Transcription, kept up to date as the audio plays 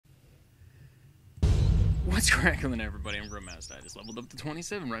What's crackling, everybody? I'm Grillmaster. I just leveled up to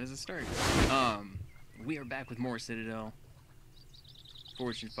 27 right as it started. We are back with more Citadel.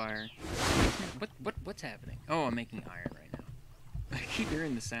 Fortune Fire. What's happening? Oh, I'm making iron right now. I keep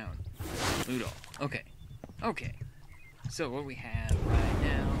hearing the sound. Loot all. Okay. Okay. So what we have right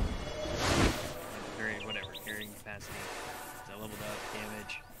now... whatever. Carrying capacity. So I leveled up.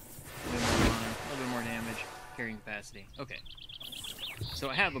 Damage. A little bit more mana. A little bit more damage. Carrying capacity. Okay.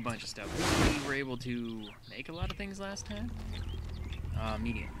 So I have a bunch of stuff. We were able to make a lot of things last time.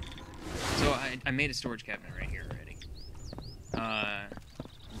 Medium. So I made a storage cabinet right here already.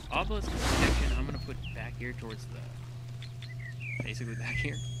 Obelisk protection I'm gonna put back here towards the... basically back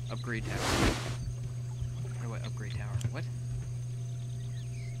here. Upgrade tower. How do I upgrade tower? What?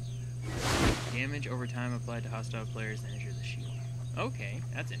 Damage over time applied to hostile players and injure the shield. Okay,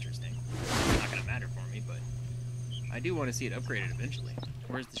 that's interesting. It's not gonna matter for me, but... I do want to see it upgraded eventually.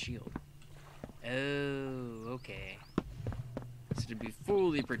 Where's the shield? Oh, okay. So to be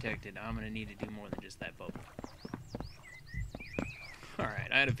fully protected, I'm going to need to do more than just that bubble.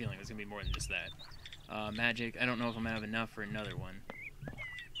 Alright, I had a feeling it was going to be more than just that. Magic, I don't know if I'm going to have enough for another one.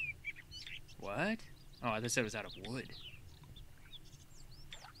 What? Oh, I said it was out of wood.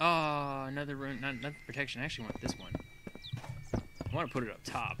 Oh, another rune, not protection. I actually want this one. I want to put it up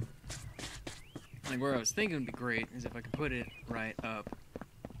top. Like, where I was thinking would be great is if I could put it right up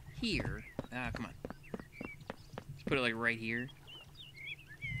here. Ah, come on. Just put it, like, right here.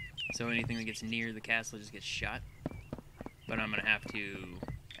 So anything that gets near the castle just gets shot. But I'm going to have to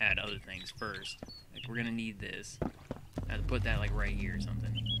add other things first. Like, we're going to need this. I have to put that, like, right here or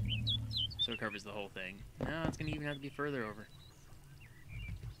something. So it covers the whole thing. No, it's going to even have to be further over.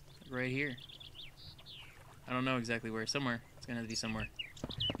 Like right here. I don't know exactly where. Somewhere. It's going to have to be somewhere.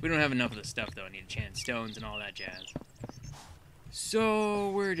 We don't have enough of the stuff, though. I need enchanted stones and all that jazz.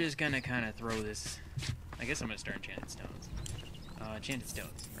 So, we're just gonna kind of throw this... I guess I'm gonna start enchanted stones. Enchanted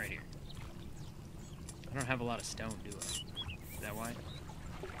stones, right here. I don't have a lot of stone, do I? Is that why?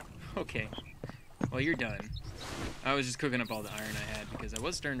 Okay. Well, you're done. I was just cooking up all the iron I had, because I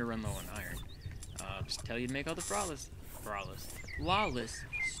was starting to run low on iron. Just tell you to make all the flawless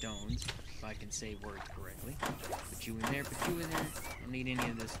stones, if I can say words correctly. Put you in there, put you in there. Don't need any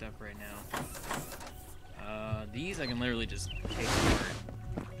of this stuff right now. These I can literally just take apart.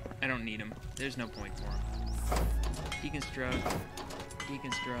 I don't need them. There's no point for them. Deconstruct,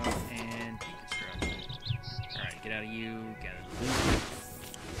 deconstruct, and deconstruct. Alright, get out of you, gather the loot.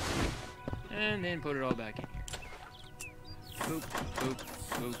 And then put it all back in here. Boop, boop,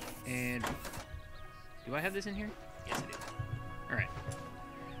 boop, and... Do I have this in here? Yes, I do. Alright.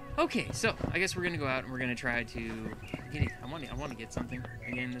 Okay, so I guess we're gonna go out and we're gonna try to get it. I want to get something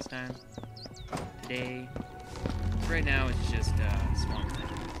again this time. Today. Right now it's just Swamp Thing.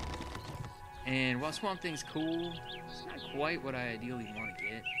 And while Swamp Thing's cool, it's not quite what I ideally want to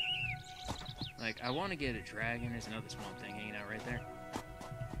get. Like, I want to get a dragon. There's another Swamp Thing hanging out right there.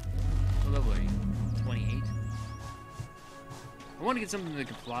 What level are you? 28? I want to get something that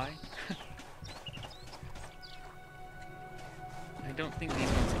can fly. I don't think these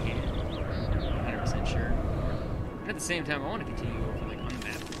ones can. 100% sure. And at the same time, I want to continue over, like, on the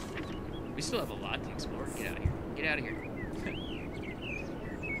map. We still have a lot to explore. Get out of here. Get out of here.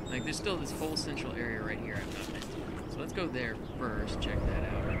 Like, there's still this whole central area right here I've not been to. So let's go there first. Check that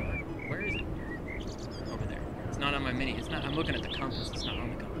out. Where is it? Over there. It's not on my mini. It's not. I'm looking at the compass. It's not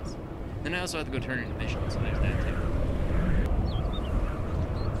on the compass. Then I also have to go turn in a mission, so there's that too.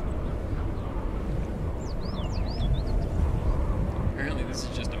 Apparently this is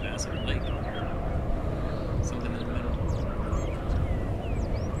just a massive lake. Something in the middle.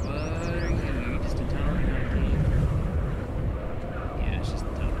 What are you? Are you just a tunnel? You're not a cave? Yeah, it's just a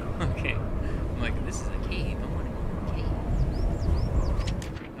tunnel. Okay. I'm like, this is a cave. I want to go to a cave.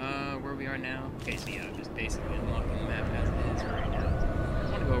 Where we are now? Okay, so yeah, I'm just basically unlocking the map as it is right now. I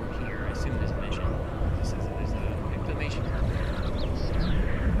want to go over here. I assume there's a mission. It just says that there's an exclamation mark.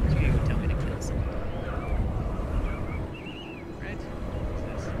 So you would tell me to kill someone.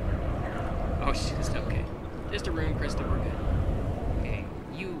 Oh, just okay. Just a rune crystal, we're good. Okay,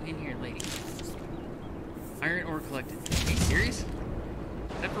 you in here, lady. Iron ore collected. Are you serious? Is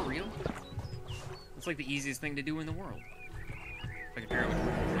that for real? That's like the easiest thing to do in the world. If I can figure out what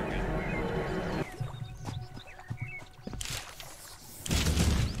there we go.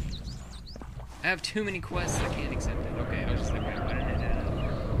 I have too many quests I can't accept it. Okay, I was just like, wait, why didn't I do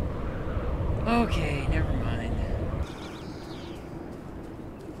that? Okay, never mind.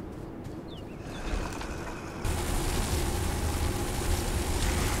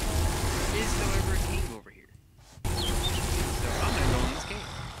 Is however a cave over here. So I'm gonna go in this cave.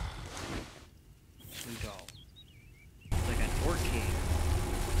 Loot all.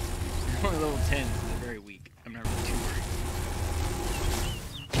 10, so they're very weak. I'm not really too worried.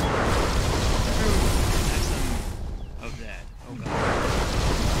 Have some of that. Oh god.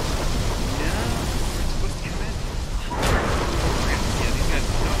 No, we're supposed to come in. Yeah, these guys,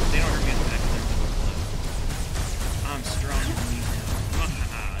 no, they don't hurt me in the back. I'm strong and weak now.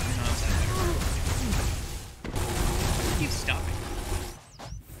 Keep stopping.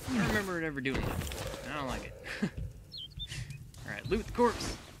 I don't remember it ever doing that. I don't like it. Alright, loot the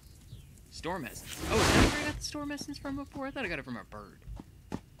corpse. Storm essence. Oh, is that where I got the storm essence from before? I thought I got it from a bird.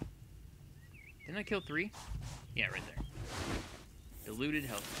 Didn't I kill 3? Yeah, right there. Diluted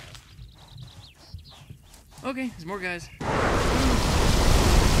health vial. Okay, there's more guys.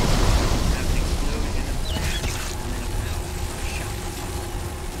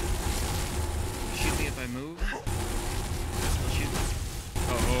 Shoot me if I move. They'll shoot me.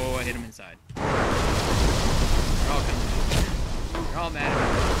 Oh, I hit him inside. They're all coming. They're all mad at me.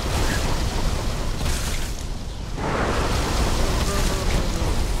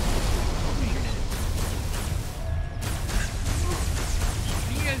 What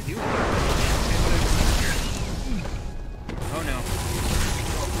are you guys doing? Oh no.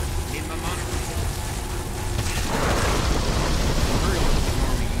 Need my monitor.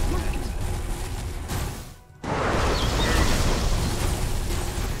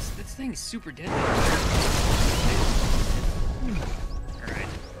 This thing is super deadly.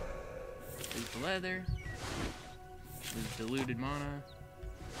 Alright. There's the leather. There's diluted mana.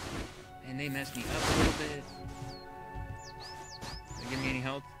 And they messed me up a little bit. They give me any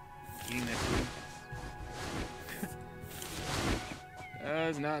help? Eating that food?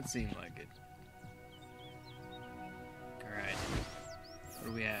 Does not seem like it. Alright. What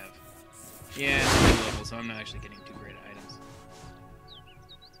do we have? Yeah, it's low level, so I'm not actually getting too great items.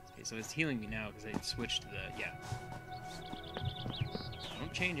 Okay, so it's healing me now because I switched to the... yeah.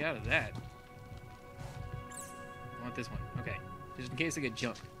 Don't change out of that. I want this one. Okay. Just in case I get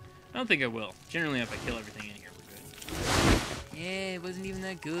jumped. I don't think I will. Generally, if I kill everything in here, we're good. Yeah, it wasn't even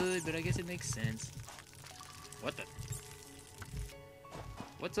that good, but I guess it makes sense. What the...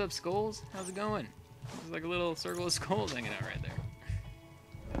 What's up, skulls? How's it going? There's like a little circle of skulls hanging out right there.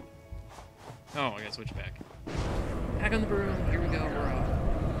 Oh, I gotta switch back. Back on the broom. Here we go. We're off.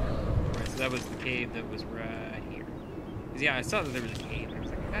 Alright, so that was the cave that was right here. 'Cause, yeah, I saw that there was a cave. I was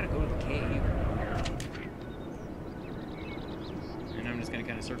like, I gotta go to the cave. And I'm just gonna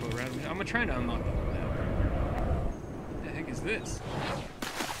kind of circle around. I'm gonna try to unlock the whole map. What the heck is this?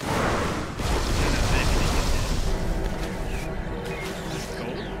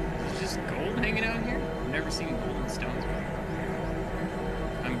 Gold hanging out here? I've never seen golden stones before.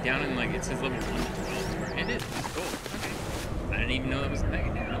 I'm down in, like, it says level 1 to 12. And it's gold. Okay. I didn't even know that was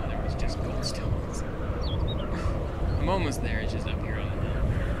negative. No, there was just gold stones. I'm almost there. It's just up here on the hill.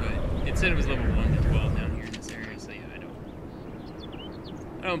 But it said it was level 1 to 12 down here in this area, so yeah,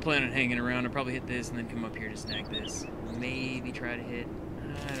 I don't plan on hanging around. I'll probably hit this and then come up here to snag this. Maybe try to hit...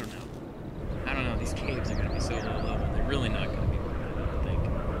 I don't know. I don't know. These caves are going to be so low level. They're really not going to be worth it, I don't think.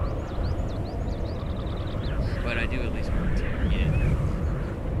 But I do at least want to get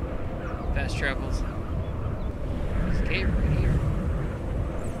fast travels. There's a cave right here.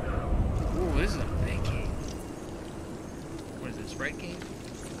 Ooh, this is a big cave. What is it, Sprite Cave?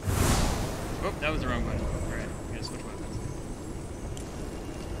 Oh, that was the wrong button. Alright, I'm gonna switch weapons.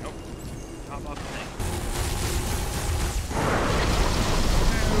 Nope. Pop off the thing.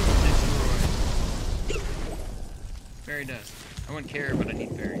 Fairy dust. I wouldn't care, but I need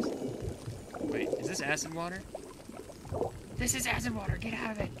fairies. Wait, is this acid water? This is acid water! Get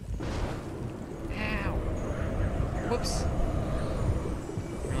out of it! Ow! Whoops!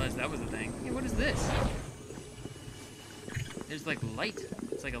 I realized that was a thing. Hey, what is this? There's like light.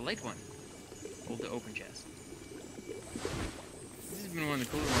 It's like a light one. Hold the open chest. This has been one of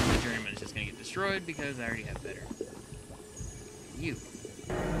the cooler ones in the journey, but it's just gonna get destroyed because I already have better. You.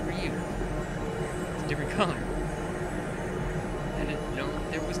 For you. It's a different color. I didn't know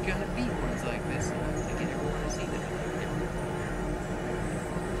there was gonna be ones like this, and I think I never want to see them.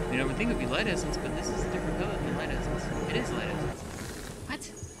 You know, I would think it would be light essence, but this is a different color than light essence. It is light essence.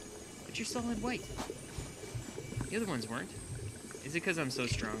 What? But you're solid white. The other ones weren't. Is it because I'm so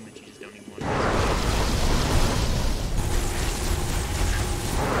strong that you just don't even want to?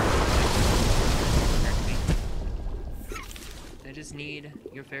 I just need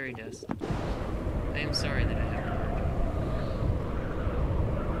your fairy dust. I am sorry that I haven't heard.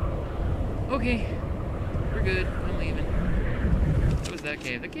 Okay, we're good. I'm leaving. What was that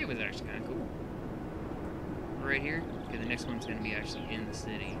cave? That cave was actually kind of cool. Right here. Okay, the next one's gonna be actually in the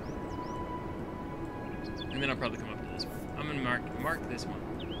city, and then I'll probably come up to this one. I'm gonna mark this one.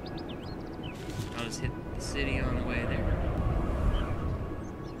 I'll just hit the city on the way there.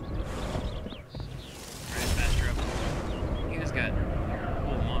 Alright, faster up. You guys got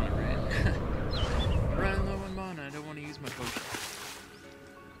full mana, right? I'm running low on mana. I don't want to use my potion.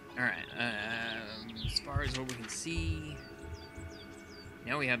 Alright, as far as what we can see,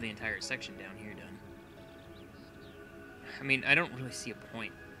 now we have the entire section down here done. I mean, I don't really see a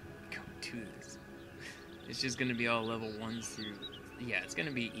point going to this. It's just going to be all level 1s through... Yeah, it's going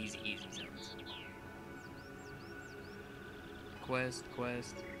to be easy zones. Quest.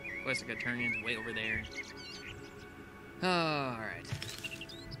 Quest I got turn-ins way over there. Oh, alright.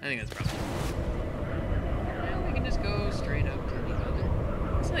 I think that's probably... And we can just go straight up to the other...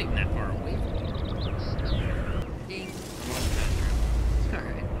 It's not even that far away from here. Ding.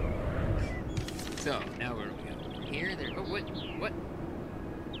 Alright. So, now where do we go? From here, there... Oh, what?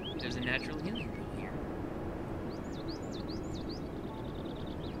 There's a natural healing pool here.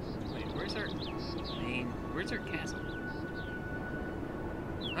 Wait, where's our... Where's our castle?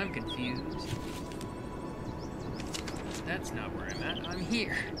 I'm confused. That's not where I'm at. I'm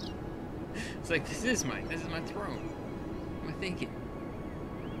here. It's like, this is my throne. What am I thinking?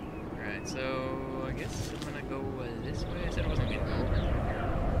 Alright, so I guess I'm gonna go this way. I said I wasn't gonna go over there.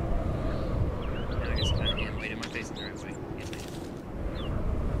 No, I guess I am. Wait, am I facing the right way? Yes, I am.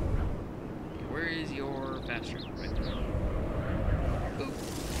 Okay, where is your fast travel? Right there. Ooh.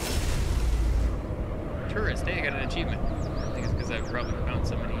 Tourist, hey, I got an achievement. I think it's because I've probably found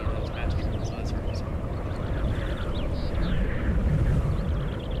so many of those fast travels, so that's right.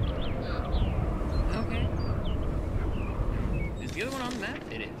 Okay. Is the other one on the map?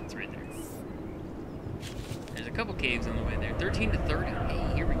 It is. It's right there. There's a couple caves on the way there. 13 to 30.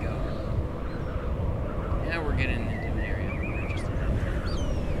 Hey, here we go. Now we're getting into an area we're interested in.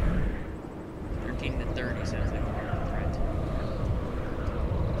 13 to 30 sounds like we're a threat.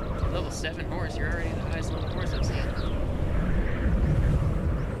 Level 7 horse. You're already the highest level horse I've seen.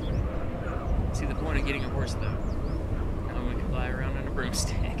 See the point of getting a horse, though. Now we can fly around on a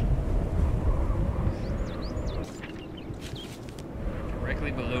broomstick.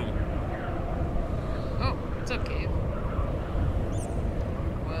 Directly below. Oh, what's up, cave?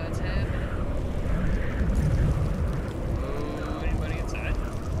 What's happening? Oh, anybody inside?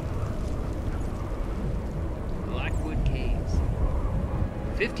 Blackwood Caves.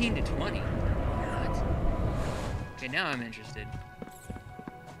 15 to 20. What? Okay, now I'm interested.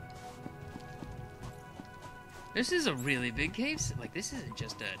 This is a really big cave. Like, this isn't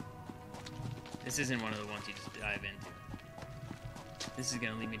just a... This isn't one of the ones you just dive into. This is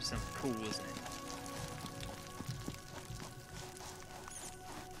gonna lead me to something cool, isn't it?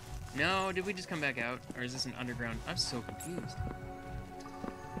 No, did we just come back out? Or is this an underground? I'm so confused.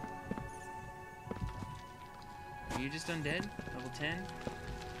 Are you just undead? Level 10?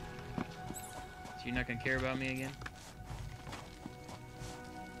 So you're not gonna care about me again?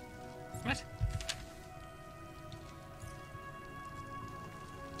 What?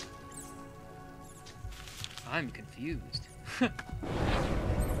 I'm confused.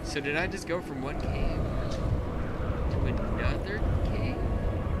 So did I just go from one cave to another cave?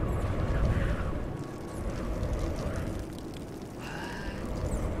 What?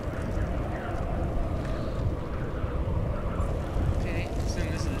 Okay, so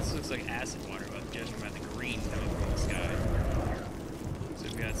this looks like acid water, but judging by the green coming from the sky. So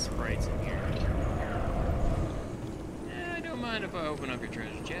we've got sprites in here. I don't mind if I open up your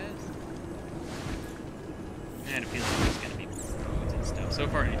treasure chest. I had a feeling there's gonna be foods and stuff. So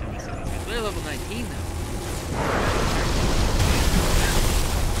far, anytime I see these guys, they're level 19 though.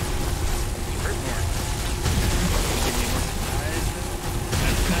 You hurt more. Give me more supplies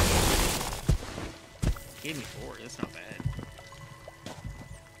though. Gave me 4. That's not bad.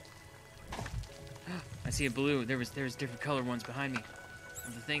 I see a blue. There's different color ones behind me.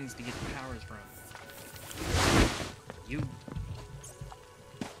 Of the things to get the powers from. You.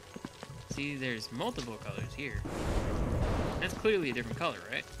 See, there's multiple colors here. That's clearly a different color,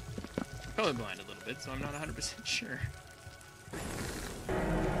 right? I'm colorblind a little bit, so I'm not 100% sure.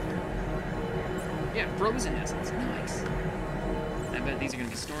 Yeah, frozen essence. Nice. I bet these are going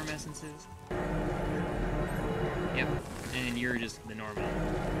to be storm essences. Yep. And you're just the normal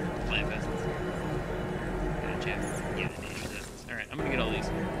plant essence. Gotta check. Yeah, the nature's essence. Alright, I'm going to get all these.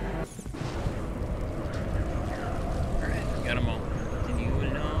 Alright, got them all.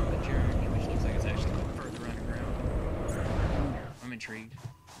 Continuing on the journey, which looks like it's actually further underground. I'm intrigued.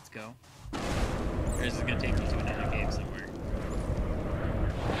 Let's go. Or is this going to take me to another cave somewhere?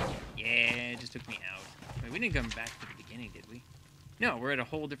 Yeah, it just took me out. Wait, we didn't come back to the beginning, did we? No, we're at a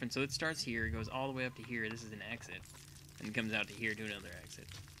whole different... So it starts here, it goes all the way up to here. This is an exit. And it comes out to here to another exit.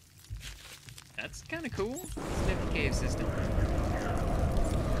 That's kind of cool. Sniffy cave system.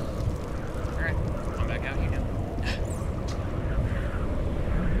 Alright, I'm back out here now.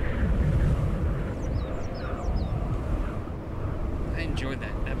 I enjoyed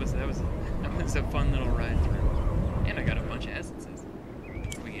that. That was a fun little ride through. And I got a bunch of essences.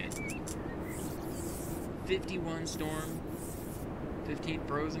 What we get? 51 storm, 15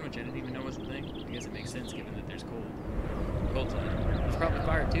 frozen, which I didn't even know was a thing. I guess it makes sense given that there's cold. Cold side. There's probably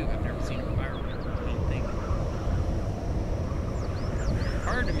fire too. I've never seen a fire one. I don't think.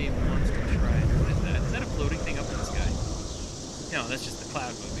 Part of me wants to try it. What is that? Is that a floating thing up in the sky? No, that's just the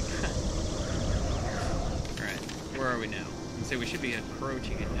cloud moving. Alright, where are we now? So we should be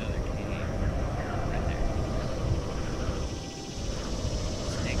approaching another cave. Right there.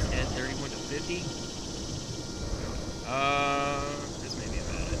 Snake's head, 31 to 50. This may be a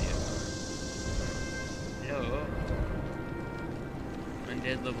bad idea. Hello.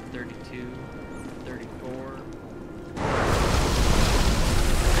 Undead level 32, 34.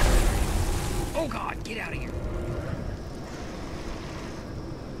 Oh god, get out of here.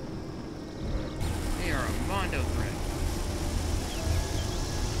 They are a mondo threat.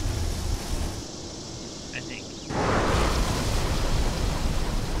 I think.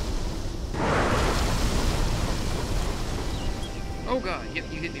 Oh god, yep,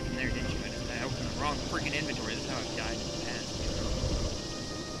 you hit me from there, didn't you? I opened the wrong freaking inventory. That's how I've died in the past.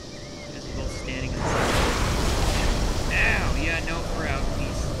 Just both standing in the same. Ow! Yeah, no, we're out.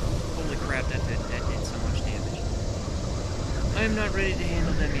 Holy crap, that did so much damage. I am not ready to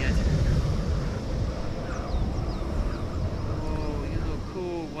handle them yet. Oh, you look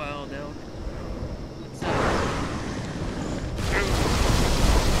cool, wild elk. What's up?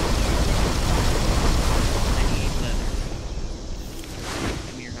 I need leather.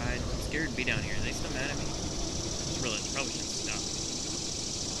 Give me your hide. I'm scared to be down here. Are they still mad at me? I realized I probably shouldn't stop.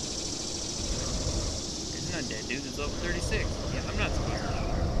 There's an undead dude that's level 36. Yeah, I'm not scared.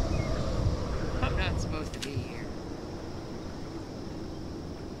 I'm not supposed to be here.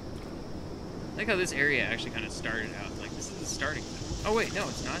 I like how this area actually kind of started out. Like, this is the starting. Oh, wait, no,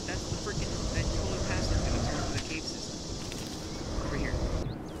 it's not. That's the freaking. I totally passed it through the cave system. Over here.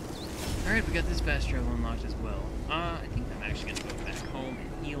 Alright, we got this fast travel unlocked as well. I think I'm actually going to go back home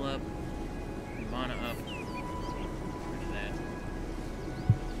and heal up. Mana up. Rid of that.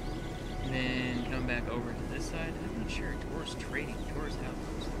 And then come back over to this side. I'm not sure. Tourist trading. Tourist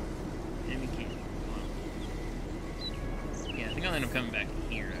outpost. Enemy camp. Yeah, I think I'll end up coming back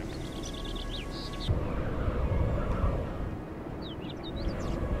here afterwards.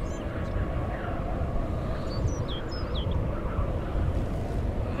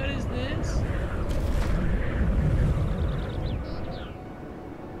 What is this?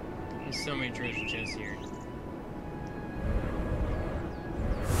 There's so many treasure chests here.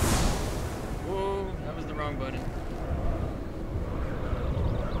 Whoa, that was the wrong button.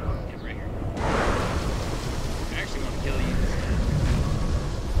 Kill you.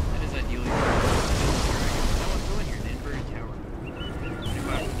 That is ideally. I want to go in here, the inverted tower.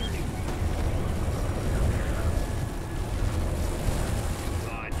 25 to 30.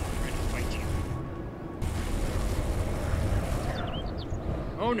 God, I'm ready to fight you.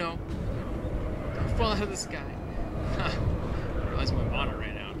 Oh no! Don't fall out of the sky. I realize my mana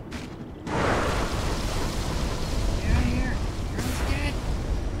ran out. Get out of here! Everyone's dead!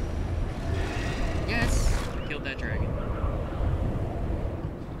 Yes! I killed that dragon.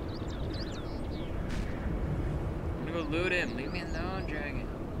 Loot him. Leave me alone, dragon.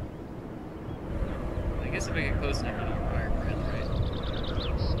 I guess if I get close enough, I'll get your fire breath, right?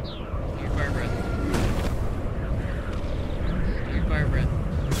 Get your fire breath. Get your fire breath.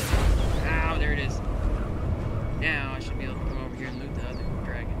 Ow, there it is. Now I should be able to come over here and loot the other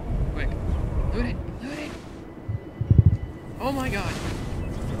dragon. Quick. Loot it. Loot it. Oh my god.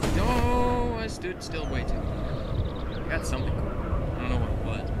 No, I stood still way too long. Got something cool. I don't know what it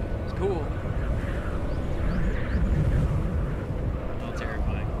was, but it's cool.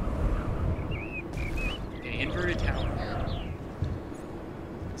 Inverted tower.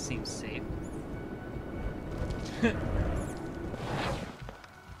 Seems safe.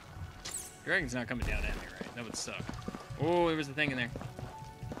 Dragon's not coming down at me, right? That would suck. Oh, there was a thing in there.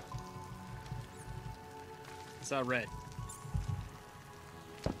 I saw red.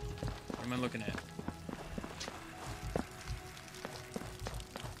 What am I looking at?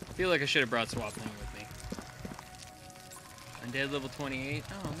 I feel like I should have brought Swap Thing with me. Undead level 28.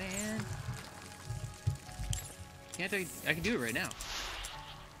 Oh, man. Can't I can do it right now.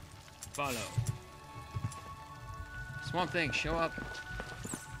 Follow. Swamp Thing, show up.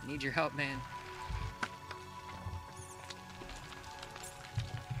 Need your help, man.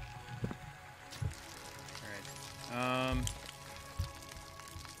 Oh,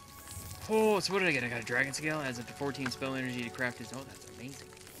 so what did I get? I got a dragon scale. Adds up to 14 spell energy to craft his. Oh, that's amazing.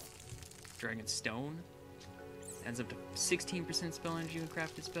 Dragon stone. Adds up to 16% spell energy when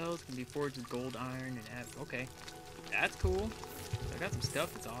crafted spells. Can be forged with gold, iron, and okay. That's cool. So I got some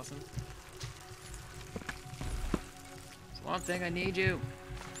stuff that's awesome. Swamp Thing, I need you.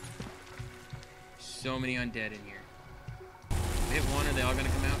 So many undead in here. Hit one, are they all gonna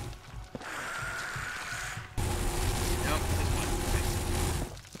come out? Nope, just one. Okay.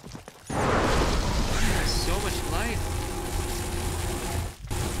 There's so much life.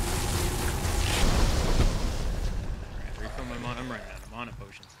 Alright, refill my mana. I'm running out of mana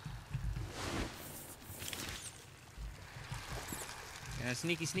potions. Yeah,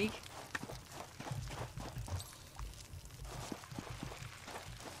 sneaky sneak.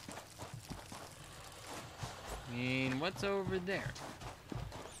 I mean, what's over there?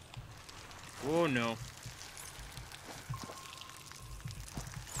 Oh no.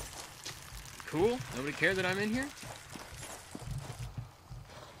 Cool. Nobody cared that I'm in here?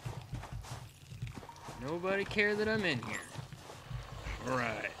 Nobody cared that I'm in here.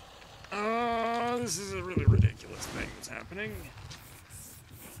 Alright. Oh, this is a really ridiculous thing that's happening.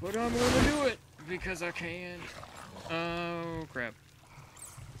 But I'm gonna do it because I can. Oh, crap.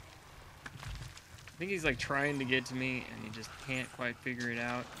 I think he's like trying to get to me and he just can't quite figure it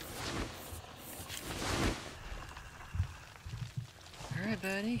out. Alright,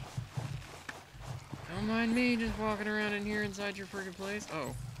 buddy. Don't mind me just walking around in here inside your friggin' place.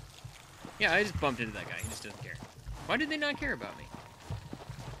 Oh. Yeah, I just bumped into that guy. He just doesn't care. Why did they not care about me?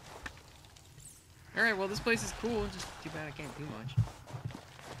 Alright, well, this place is cool. Just too bad I can't do much.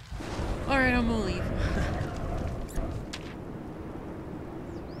 Alright, I'm gonna leave.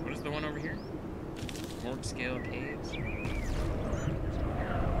 What is the one over here? Morgue scale caves.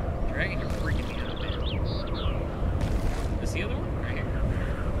 Dragon, you're freaking me out, man. Is the other one? Right here.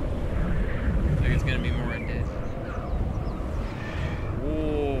 Looks like it's gonna be more undead.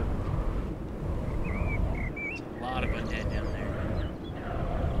 Whoa. There's a lot of undead down there.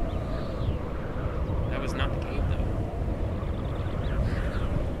 That was not the cave, though.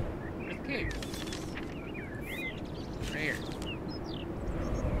 Where's the cave? Right here.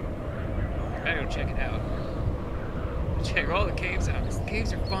 I gotta go check it out. Check all the caves out. The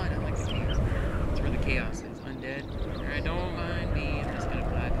caves are fun. I like the caves. That's where the chaos is. Undead. Alright, don't mind me. I'm just gonna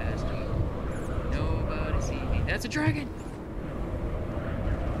fly past you. Nobody see me. That's a dragon!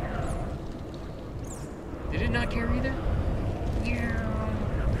 Did it not care either? Yeah.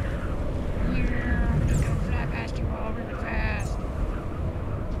 I'm just gonna fly past you all really fast.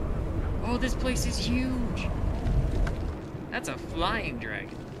 Oh, this place is huge. That's a flying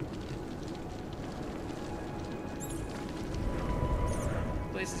dragon.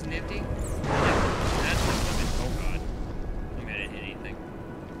 This is nifty. That's oh god. I didn't hit anything.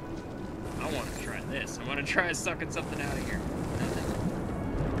 I want to try this. I want to try sucking something out of here.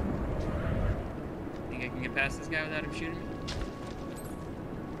 Think I can get past this guy without him shooting me?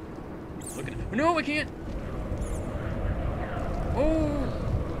 Look at it. No, I can't! Oh!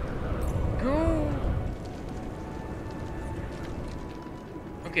 Go!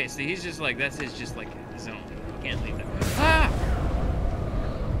 Okay, so he's just like, that's his just like zone. You can't leave that. Ah!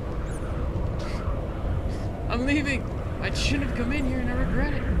 I'm leaving! I shouldn't have come in here and I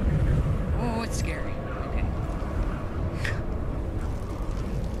regret it. Oh, it's scary. Okay.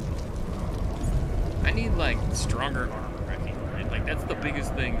 I need, like, stronger armor, I think, right? Like, that's the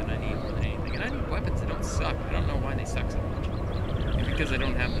biggest thing that I need more than anything. And I need weapons that don't suck. I don't know why they suck so much. Maybe because I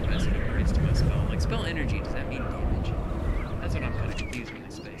don't have the best upgrades to my spell. Like, spell energy, does that mean damage? That's what I'm kind of confused when they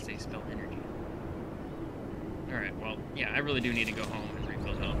say spell energy. Alright, well, yeah, I really do need to go home and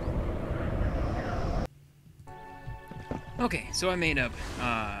refill health. Okay, so I made up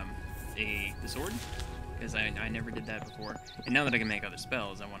the sword, because I never did that before. And now that I can make other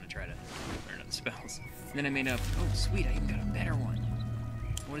spells, I want to try to learn other spells. And then I made up, oh sweet, I even got a better one.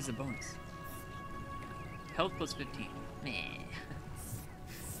 What is the bonus? Health plus 15. Meh.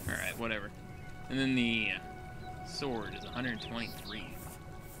 Alright, whatever. And then the sword is 123.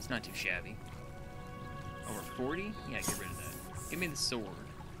 It's not too shabby. Over 40? Yeah, get rid of that. Give me the sword.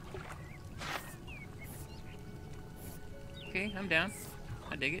 Okay, I'm down.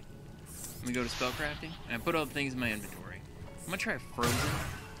 I dig it. Let me go to spellcrafting. And I put all the things in my inventory. I'm gonna try frozen.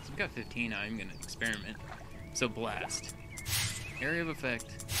 So I've got 15 now. I'm gonna experiment. So blast. Area of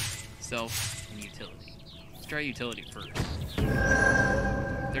effect, self, and utility. Let's try utility first.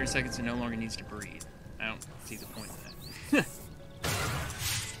 30 seconds and no longer needs to breathe. I don't see the point of that.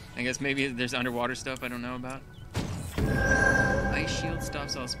 I guess maybe there's underwater stuff I don't know about. Ice shield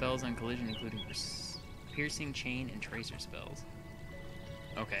stops all spells on collision, including piercing, chain, and tracer spells.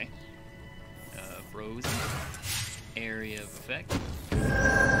 Okay. Frozen. Area of effect.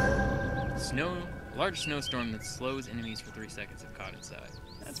 Large snowstorm that slows enemies for 3 seconds if caught inside.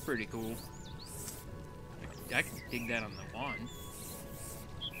 That's pretty cool. I can dig that on the wand.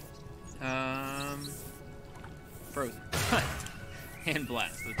 Frozen. And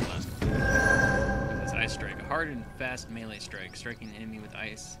blast. That's the last one. This ice strike. A hard and fast melee strike. Striking an enemy with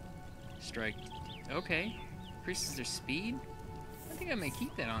ice. Strike. Okay. Increases their speed? I think I may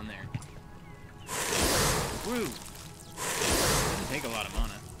keep that on there. Woo! Doesn't take a lot of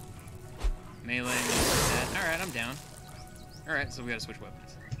mana. Melee, that. Alright, I'm down. Alright, so we gotta switch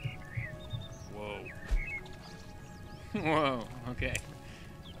weapons. Whoa. Whoa, okay.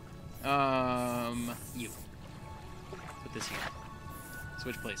 You. Put this here.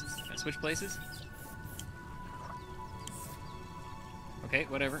 Switch places. Can I switch places? Okay,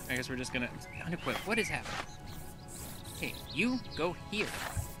 whatever. I guess we're just gonna unequip. What is happening? Okay, you go here.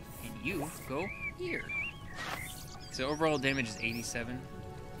 And you go here. So overall damage is 87.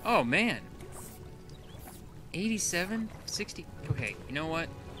 Oh, man. 87? 60? Okay, you know what?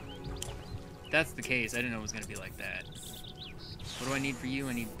 If that's the case, I didn't know it was going to be like that. What do I need for you?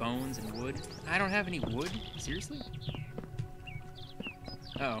 I need bones and wood. I don't have any wood? Seriously?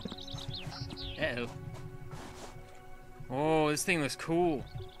 Uh-oh. Uh-oh. Oh, this thing looks cool.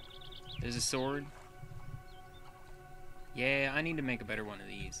 There's a sword. Yeah, I need to make a better one of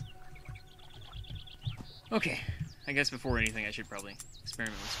these. Okay. I guess before anything, I should probably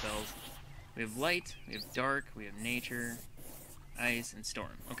experiment with spells. We have light, we have dark, we have nature, ice, and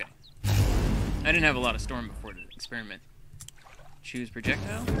storm. Okay. I didn't have a lot of storm before the experiment. Choose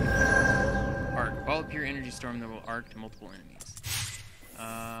projectile. Arc. Ball of pure energy storm that will arc to multiple enemies.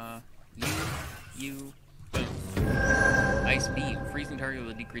 You, boom. Ice beam. Freezing target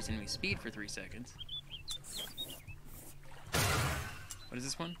will decrease enemy speed for 3 seconds. What is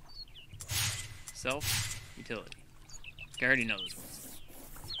this one? Self. Utility. Okay, I already know those ones.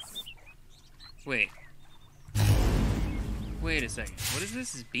 Wait. Wait a second. What is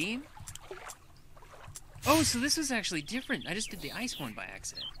this? Is beam? Oh, so this was actually different. I just did the ice one by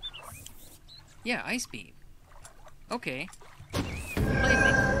accident. Yeah, ice beam. Okay.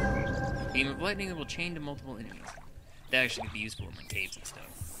 Lightning. Beam of lightning that will chain to multiple enemies. That actually could be useful in like caves and stuff.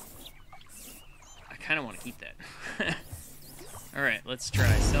 I kind of want to keep that. Alright, let's try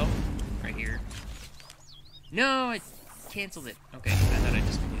self. Right here. No, I canceled it. Okay, I thought I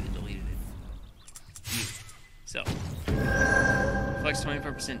just completely deleted it. You. Self. Flex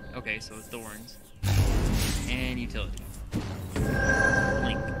 25%. Okay, so thorns. And utility.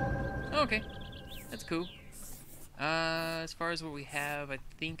 Link. Okay. That's cool. As far as what we have, I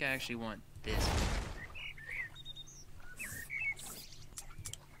think I actually want this.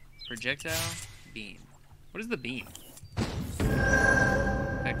 Projectile. Beam. What is the beam?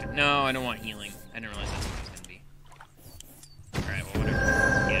 Effective. No, I don't want healing. I didn't realize that's what it was going to be. Alright, well,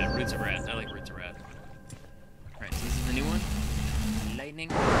 whatever. Yeah, Roots of Wrath. I like Roots of Wrath. Alright, so this is the new one. Lightning.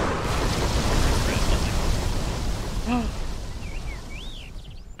 Oh!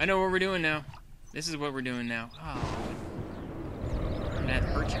 I know what we're doing now. This is what we're doing now. Oh. I'm gonna have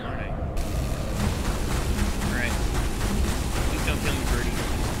to hurt you, aren't I? Alright. Please don't kill me, birdie.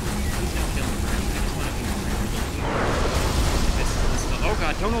 Please don't kill me, birdie. I just want to be your friend. This is oh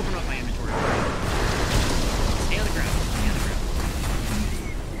god, don't open up my inventory. Stay on the ground. Stay on the ground.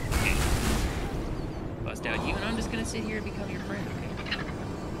 Okay. Bust out you, and I'm just gonna sit here and become your friend, okay?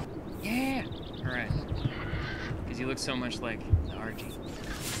 Yeah! Alright. Because you look so much like the RG.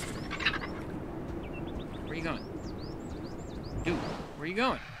 Where you going? Dude, where you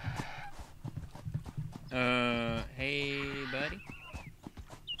going? Hey, buddy?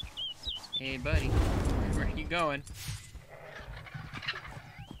 Hey, buddy. Where are you going?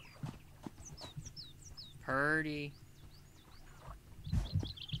 Purdy.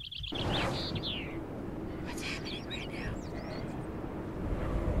 What's happening right now?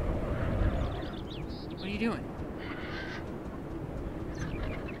 What are you doing?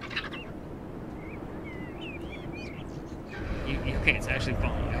 Okay, it's actually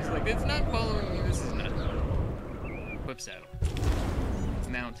following me. I was like, it's not following me. This is not. Whip saddle.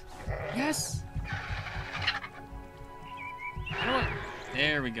 Mount. Yes! How do I...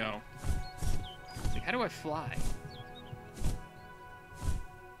 There we go. Like, how do I fly?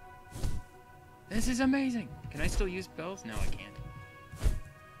 This is amazing! Can I still use spells? No, I can't.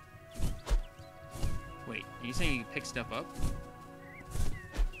 Wait, are you saying you can pick stuff up?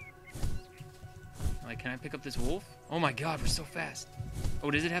 Like, can I pick up this wolf? Oh my god, we're so fast.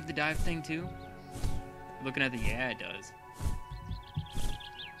 Oh, does it have the dive thing too? Looking at the... Yeah, it does.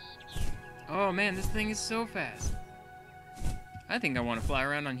 Oh man, this thing is so fast. I think I want to fly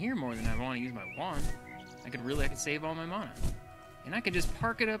around on here more than I want to use my wand. I could save all my mana. And I could just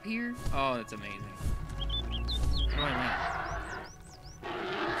park it up here. Oh, that's amazing. How do I land?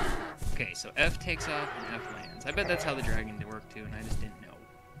 Okay, so F takes off and F lands. I bet that's how the dragon did work too, and I just didn't know.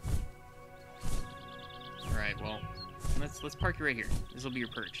 Alright, well, let's park you right here. This will be your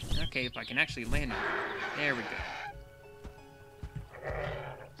perch. Okay, if I can actually land it. There we go.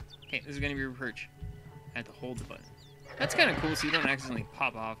 Okay, this is gonna be your perch. I have to hold the button. That's kind of cool, so you don't accidentally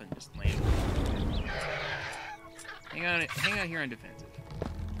pop off and just land. Hang out here on defensive.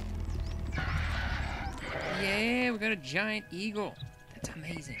 Yeah, we got a giant eagle. That's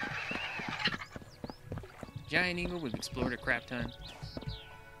amazing. Giant eagle, we've explored a crap ton.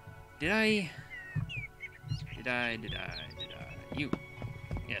 You.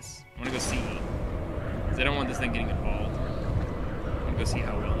 Yes, I want to go see. Because I don't want this thing getting involved. I want to go see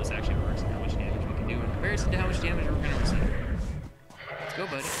how well this actually works and how much damage we can do in comparison to how much damage we're going to receive. Let's go,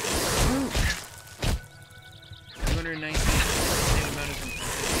 buddy. Woo! 219. Same amount as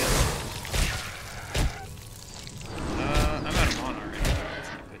I'm out of mana already. That's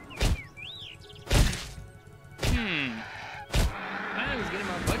not good. I was getting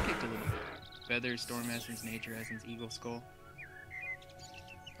my butt kicked a little bit. Feather, Storm Essence, Nature Essence, Eagle Skull.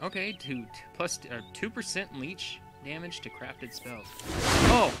 Okay, 2% leech damage to crafted spells.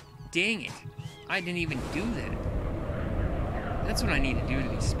 Oh, dang it. I didn't even do that. That's what I need to do to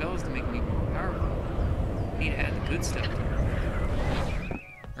these spells to make me more powerful. I need to add the good stuff to it.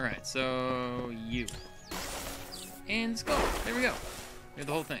 Alright, so you. And skull. There we go. We have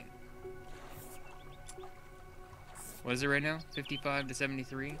the whole thing. What is it right now? 55 to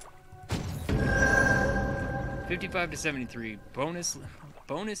 73? 55 to 73. Bonus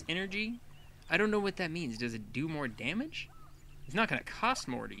energy? I don't know what that means. Does it do more damage? It's not going to cost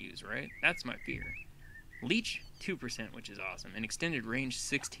more to use, right? That's my fear. Leech, 2%, which is awesome. And extended range,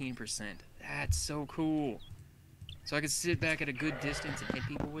 16%. That's so cool. So I can sit back at a good distance and hit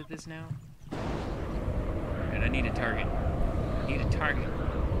people with this now? And I need a target. I need a target.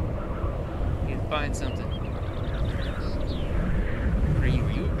 I need to find something. What are you?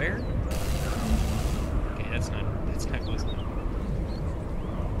 Are you a bear? Okay, that's not close enough.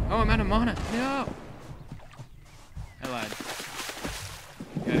 Oh, I'm out of mana. No! I lied.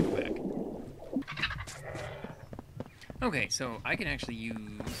 Gotta go back. Okay, so I can actually use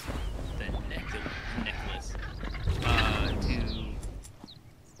the necklace to...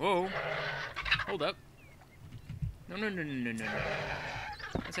 Whoa! Hold up. No.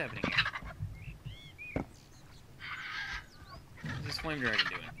 What's happening here? What's this flame dragon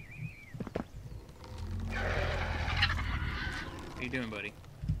doing? What are you doing, buddy?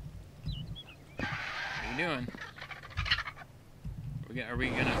 What are you doing? Are we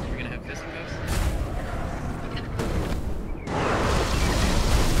gonna have fisticuffs?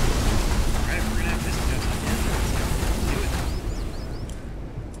 Alright, we're gonna have fisticuffs. Let's do it.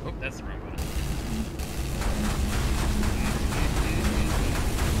 Oh, that's the wrong button.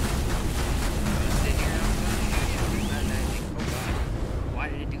 Sit here. Oh god. Why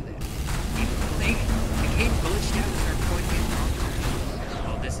did it do that? The cage glitched out and started pointing at wrong.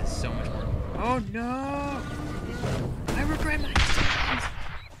 Oh, this is so much more. Oh no! I regret my decisions!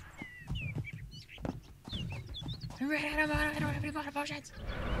 I ran out of mana. I don't have any mana potions.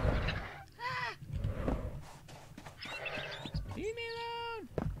 Ah! Leave me alone!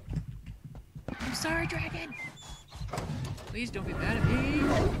 I'm sorry, dragon. Please don't be mad at me.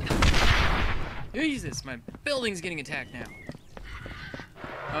 Jesus, my building's getting attacked now.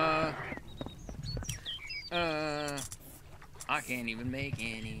 I can't even make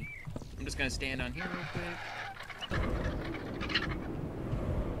any. I'm just gonna stand on here real quick.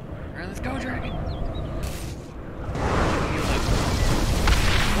 Alright, let's go, dragon.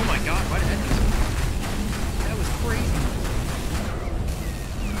 Oh my god, why did that do that? That was crazy.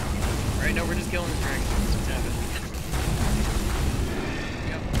 Alright, no, we're just killing this dragon. What's happening?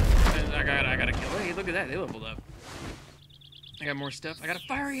 Yep. I gotta kill it. Hey, look at that, they leveled up. I got more stuff. I got a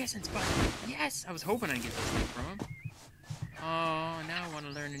fiery essence button. Yes! I was hoping I'd get this thing from him. Oh, now I want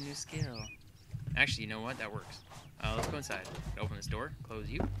to learn a new skill. Actually, you know what? That works. Let's go inside. Open this door. Close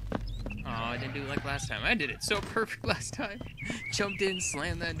you. Oh, I didn't do it like last time. I did it so perfect last time. Jumped in,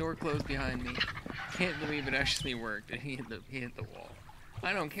 slammed that door closed behind me. Can't believe it actually worked. He hit the wall.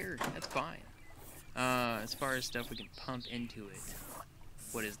 I don't care. That's fine. As far as stuff we can pump into it.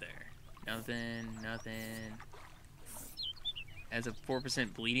 What is there? Nothing. Has a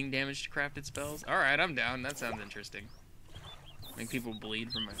 4% bleeding damage to crafted spells. Alright, I'm down. That sounds interesting. Make people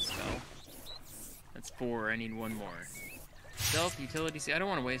bleed from my spell. That's 4. I need 1 more. Stealth, utility. See, I don't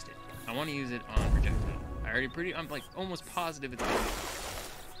want to waste it. I want to use it on projectile. I'm like almost positive it's gonna.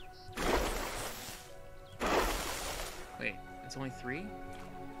 Wait, it's only 3?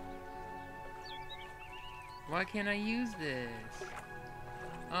 Why can't I use this?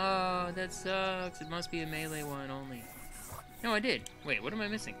 Oh, that sucks. It must be a melee one only. No, I did. Wait, what am I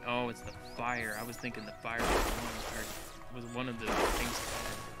missing? Oh, it's the fire. I was thinking the fire was one of the things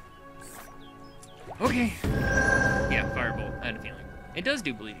I had. Okay. Yeah, firebolt. I had a feeling. It does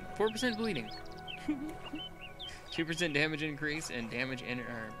do bleeding. 4% bleeding. 2% damage increase and damage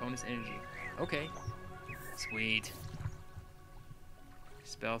or bonus energy. Okay. Sweet.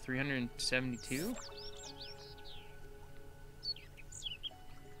 Spell 372?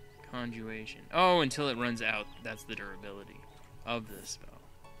 Conjuration. Oh, until it runs out. That's the durability of the spell.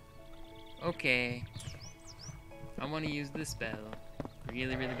 Okay. I want to use this spell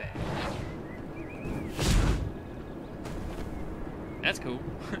really, really bad. That's cool.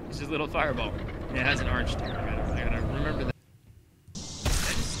 It's just a little fireball. And it has an arch to it. I gotta remember that. Did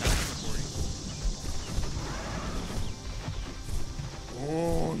I just stop recording?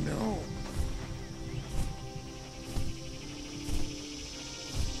 Oh, no.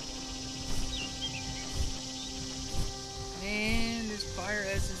 Man, there's fire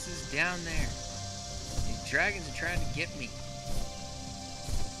essences down there. These dragons are trying to get me.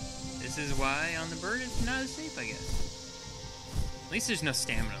 This is why on the bird it's not as safe, I guess. At least there's no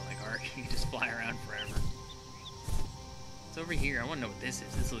stamina like Ark. You can just fly around forever. It's over here. I want to know what this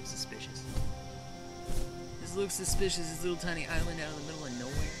is. This looks suspicious. This looks suspicious. This little tiny island out in the middle of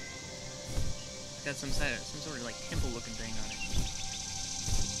nowhere. It's got some sort of like temple-looking thing on it.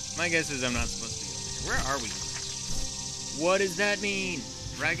 My guess is I'm not supposed to be over here. Where are we? What does that mean?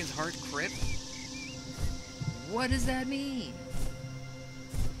 Dragon's Heart Crypt? What does that mean?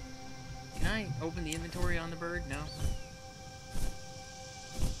 Can I open the inventory on the bird? No.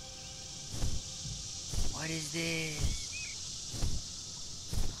 What is this?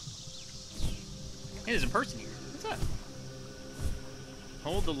 Hey, there's a person here. What's up?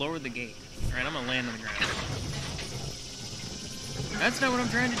 Hold to lower the gate. Alright, I'm gonna land on the ground. That's not what I'm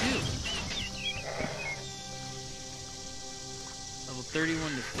trying to do. Level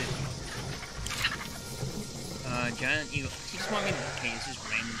 31 to 50. Giant eagle. You just want me to... Okay, it's just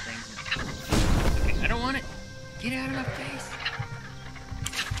random things. Okay, I don't want it. Get out of my face.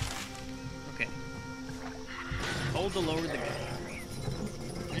 Okay. Hold to lower the gate.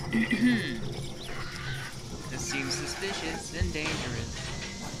 This seems suspicious and dangerous.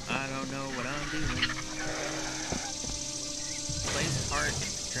 I don't know what I'm doing. Place heart,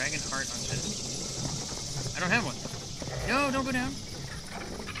 dragon heart on chest. I don't have one. No, don't go down.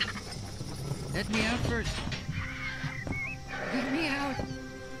 Let me out first. Let me out.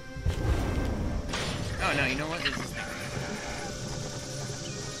 Oh no, you know what? This is thing.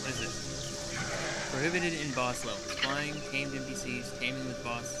 What is this? Prohibited in boss levels. Flying, tamed NPCs, taming with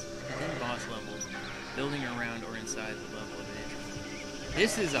boss within boss levels, building around or inside the level of interest.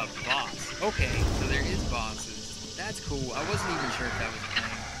 This is a boss. Okay, so there is bosses. That's cool. I wasn't even sure if that was a thing.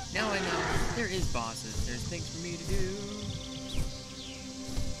 Now I know. There is bosses. There's things for me to do.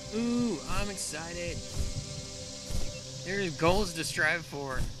 Ooh, I'm excited. There's goals to strive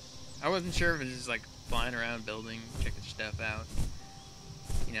for. I wasn't sure if it was just like flying around, building, checking stuff out.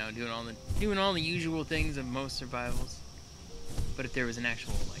 You know, doing all the usual things of most survivals. But if there was an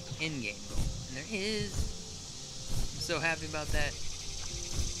actual like in-game goal, and there is, I'm so happy about that.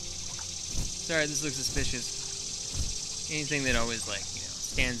 Sorry, this looks suspicious. Anything that always like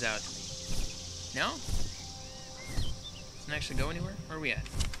stands out to me. No? Doesn't actually go anywhere. Where are we at?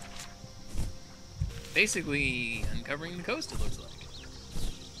 Basically uncovering the coast. It looks like.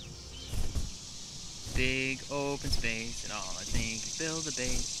 Big open space, and all I think is build a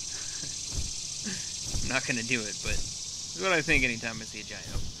base. I'm not gonna do it, but it's what I think anytime I see a giant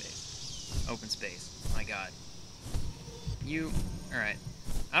open space. Open space. My God. Alright.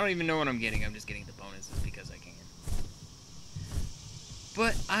 I don't even know what I'm getting. I'm just getting the bonuses because I can.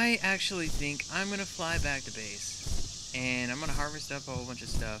 But I actually think I'm gonna fly back to base, and I'm gonna harvest up a whole bunch of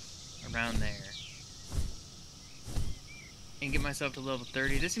stuff around there. And get myself to level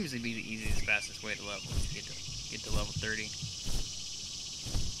 30. This seems to be the easiest, fastest way to level. Get to level 30.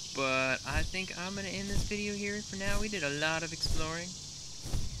 But I think I'm going to end this video here for now. We did a lot of exploring.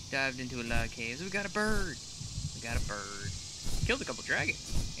 Dived into a lot of caves. We got a bird. Killed a couple dragons.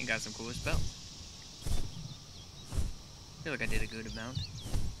 And got some cooler spells. I feel like I did a good amount.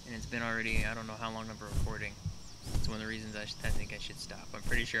 And it's been already, I don't know how long I've been recording. It's one of the reasons I think I should stop. I'm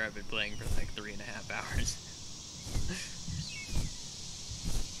pretty sure I've been playing for like 3.5 hours.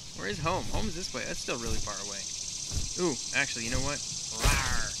 Where is home? Home is this way. That's still really far away. Ooh, actually, you know what?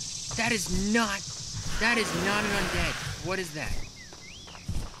 Rawr. That is not an undead. What is that?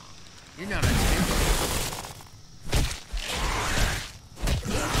 You're not undead.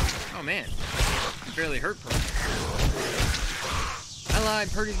 Oh man, you barely hurt Purdy. I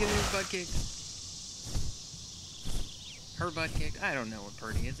lied, Purdy's getting his butt kicked. Her butt kicked? I don't know what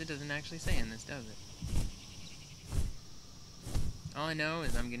Purdy is. It doesn't actually say in this, does it? All I know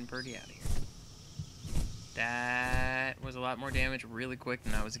is I'm getting Purdy out of here. That was a lot more damage really quick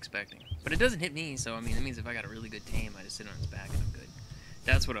than I was expecting. But it doesn't hit me, so I mean, that means if I got a really good tame, I just sit on his back and I'm good.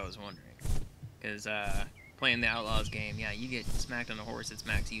 That's what I was wondering. Because, playing the Outlaws game, yeah, you get smacked on the horse, it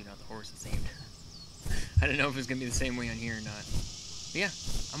smacks you, not the horse at the same time. I don't know if it's going to be the same way on here or not. But yeah,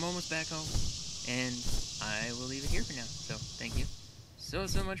 I'm almost back home, and I will leave it here for now. So, thank you so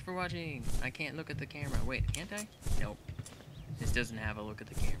much for watching. I can't look at the camera. Wait, can't I? Nope. This doesn't have a look at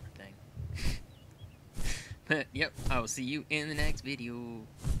the camera thing. But, yep, I will see you in the next video.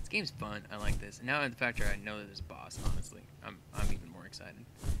 This game's fun. I like this. And now the fact that I know that there's a boss, honestly, I'm even more excited.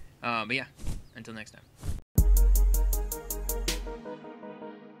 But yeah, until next time.